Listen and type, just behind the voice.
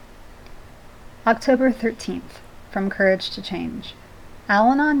October 13th, from Courage to Change.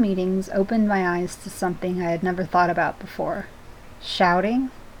 Al-Anon meetings opened my eyes to something I had never thought about before. Shouting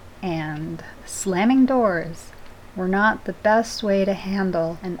and slamming doors were not the best way to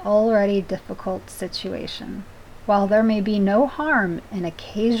handle an already difficult situation. While there may be no harm in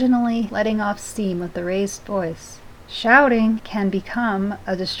occasionally letting off steam with a raised voice, shouting can become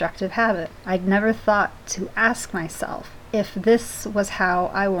a destructive habit. I'd never thought to ask myself if this was how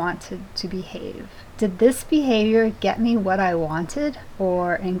I wanted to behave. Did this behavior get me what I wanted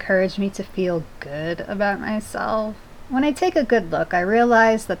or encourage me to feel good about myself? When I take a good look, I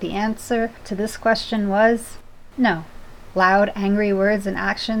realize that the answer to this question was no. Loud, angry words and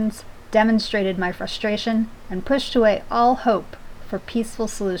actions demonstrated my frustration and pushed away all hope for peaceful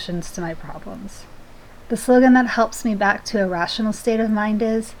solutions to my problems. The slogan that helps me back to a rational state of mind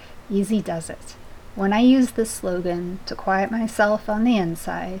is, "Easy does it." When I use this slogan to quiet myself on the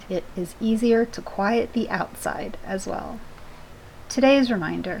inside, it is easier to quiet the outside as well. Today's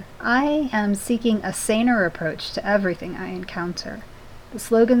reminder: I am seeking a saner approach to everything I encounter. The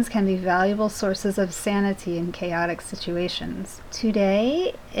slogans can be valuable sources of sanity in chaotic situations.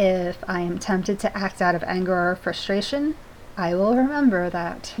 Today, if I am tempted to act out of anger or frustration, I will remember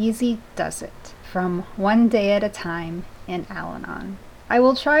that easy does it, from one day at a time in Al-Anon. I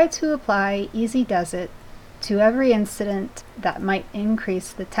will try to apply easy does it to every incident that might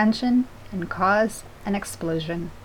increase the tension and cause an explosion.